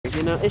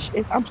You know,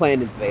 I'm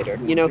playing as Vader.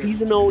 You know,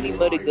 he's an oldie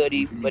but a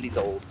goodie, but he's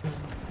old.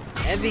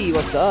 Heavy,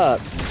 what's up?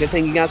 Good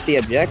thing you got the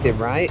objective,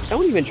 right?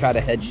 Don't even try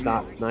to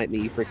headshot snipe me,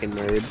 you freaking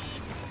nerd.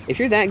 If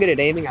you're that good at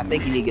aiming, I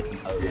think you need to get some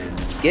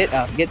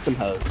hose. Get some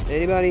hose.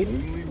 Anybody?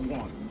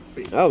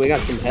 Oh, we got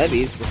some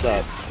heavies. What's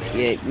up?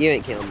 You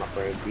ain't killing my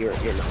friends. You're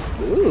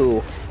not.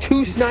 Ooh,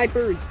 2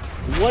 snipers.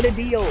 What a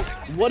deal.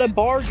 What a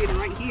bargain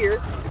right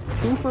here.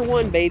 2 for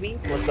 1, baby.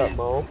 What's up,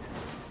 Mo?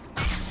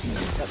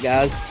 What's up,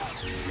 guys?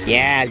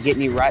 Yeah,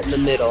 getting you right in the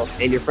middle.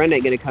 And your friend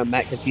ain't gonna come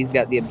back because he's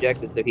got the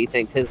objective, so he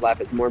thinks his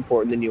life is more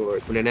important than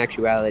yours. When in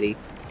actuality,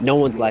 no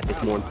one's life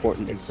is more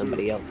important than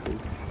somebody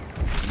else's.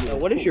 So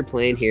what is your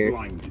plan here?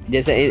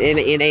 It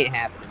ain't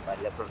happening,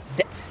 buddy. That's what.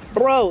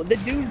 Bro, the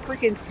dude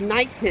freaking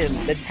sniped him.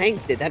 The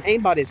tank did. That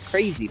aimbot is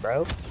crazy,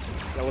 bro.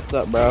 Yo, what's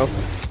up, bro?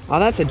 Oh,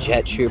 that's a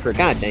jet trooper.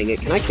 God dang it.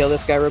 Can I kill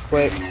this guy real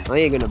quick? I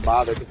ain't gonna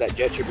bother because that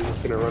jet trooper is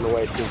just gonna run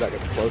away as soon as I get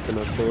close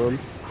enough to him.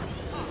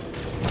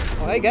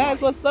 Oh, hey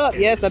guys, what's up?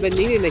 Yes, I've been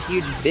needing a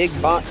huge big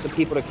box of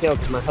people to kill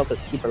because my health is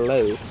super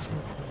low.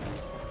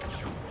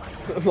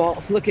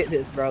 Well, look at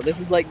this, bro. This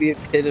is like the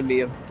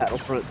epitome of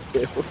Battlefront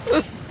 2.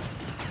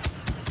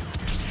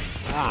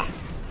 Ah,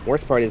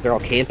 worst part is they're all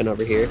camping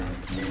over here.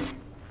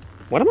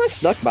 What am I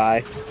stuck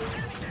by?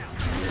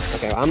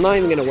 Okay, well, I'm not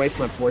even gonna waste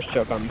my force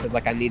choke on them because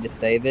like I need to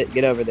save it.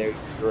 Get over there,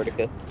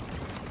 Vertica.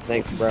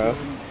 Thanks, bro.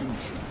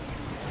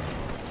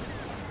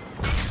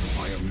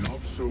 I am not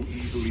so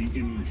easily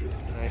injured.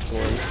 Nice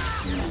one.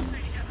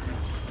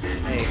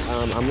 Hey,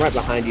 I'm right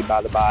behind you,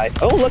 by the by.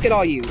 Oh, look at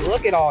all you!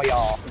 Look at all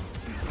y'all!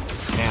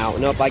 Now,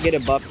 nope, I get a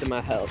buff to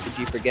my health. Did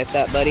you forget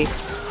that, buddy?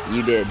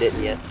 You did,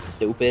 didn't you?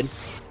 Stupid.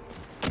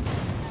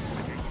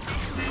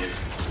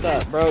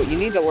 What's up, bro? You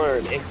need to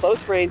learn. In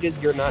close ranges,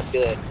 you're not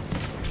good.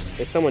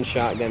 There's someone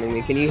shotgunning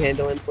me. Can you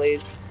handle him,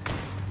 please?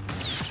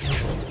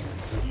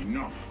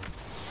 Enough.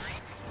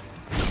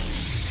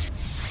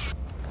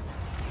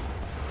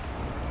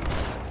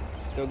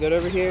 Still good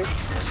over here?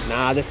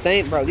 Nah, the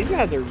same, bro. These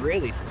guys are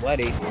really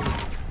sweaty.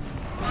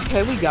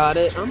 Okay, we got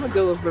it. I'm gonna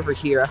go over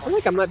here. I feel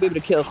like I might be able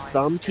to kill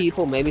some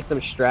people, maybe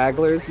some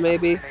stragglers,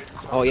 maybe.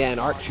 Oh yeah, an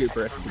ARC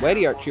trooper, a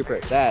sweaty ARC trooper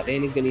at that.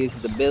 And he's gonna use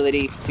his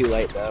ability. Too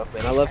late though.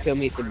 Man, I love killing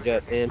me some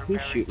jet. Man,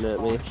 who's shooting at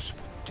me?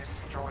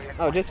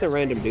 Oh, just a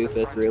random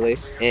doofus, really.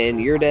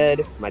 And you're dead.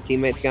 My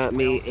teammates got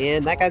me,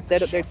 and that guy's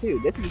dead up there too.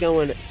 This is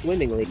going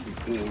swimmingly.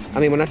 I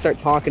mean, when I start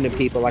talking to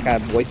people, like I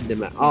have voices in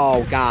my.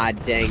 Oh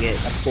god, dang it!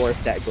 Of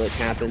course that glitch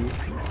happens.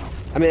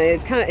 I mean,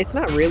 it's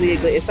not really a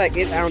glitch. It's like,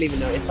 I don't even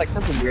know. It's like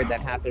something weird that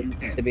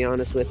happens, to be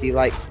honest with you.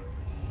 Like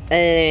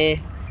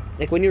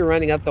when you're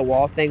running up the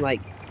wall thing,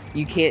 like,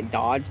 you can't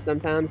dodge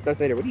sometimes. Darth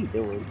Vader, what are you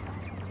doing?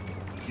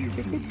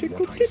 Tickle,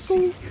 tickle,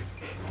 tickle.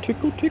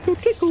 Tickle, tickle,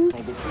 tickle.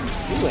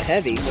 Ooh, a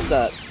heavy. What's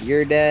up?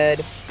 You're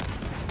dead.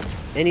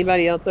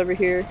 Anybody else over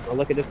here? Oh,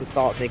 look at this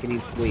assault thinking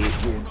he's sweet.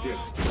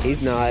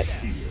 He's not.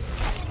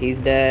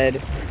 He's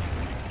dead.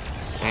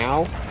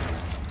 Ow.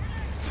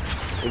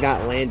 We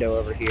got Lando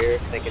over here,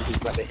 thinking he's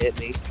about to hit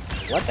me.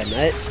 What the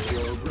nut?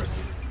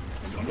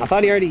 I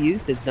thought he already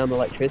used his dumb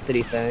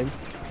electricity thing.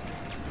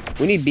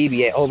 We need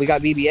BB-8. Oh, we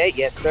got BB-8?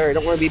 Yes, sir.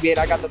 Don't worry, BB-8.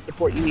 I got the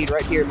support you need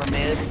right here, my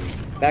man.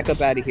 Back up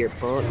out of here,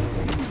 punk.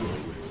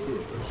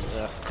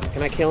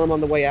 Can I kill him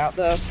on the way out,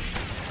 though?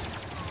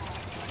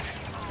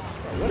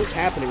 What is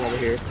happening over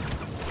here?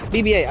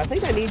 BB-8, I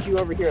think I need you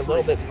over here a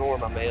little bit more,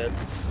 my man.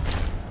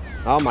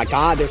 Oh my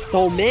god, there's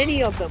so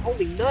many of them.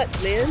 Holy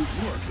nuts, man.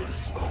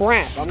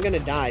 Crap, I'm gonna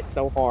die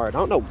so hard. I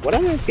don't know. What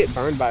did I just get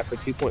burned by for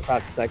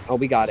 2.5 seconds? Oh,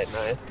 we got it.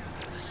 Nice.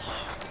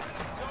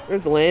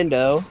 There's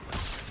Lando.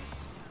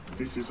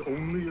 This is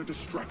only a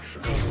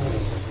distraction.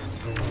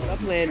 What's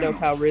up, Lando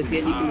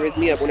Calrissian? You can riz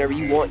me up whenever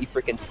you want, you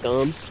freaking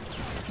scum.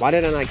 Why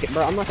did I not get...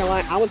 Bro, I'm not gonna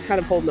lie. I was kind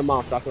of holding them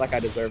off, so I feel like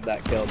I deserved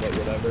that kill, but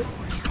whatever.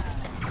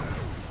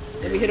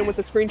 Let me hit him with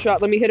the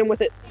screenshot. Let me hit him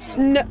with it.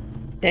 No.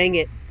 Dang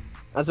it.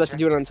 I was about to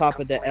do it on top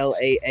of the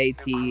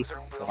L-A-A-T.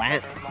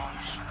 Lat.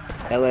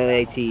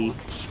 L-A-A-T.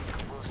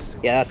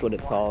 Yeah, that's what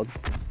it's called.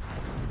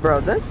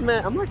 Bro, this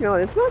man, I'm not gonna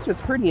lie, this match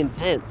was pretty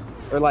intense.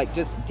 Or like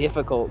just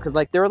difficult. Cause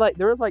like there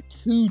was like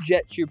 2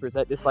 jet troopers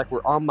that just like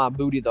were on my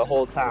booty the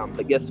whole time.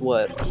 But guess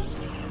what?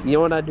 You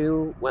know what I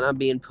do when I'm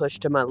being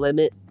pushed to my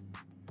limit?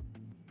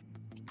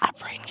 I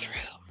break through.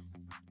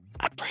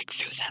 I break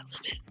through that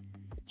limit.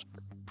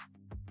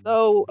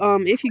 So,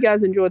 if you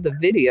guys enjoyed the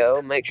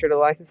video, make sure to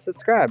like and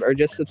subscribe. Or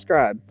just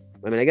subscribe.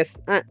 I mean, I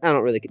guess I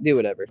don't really do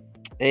whatever.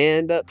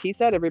 And peace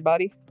out,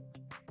 everybody.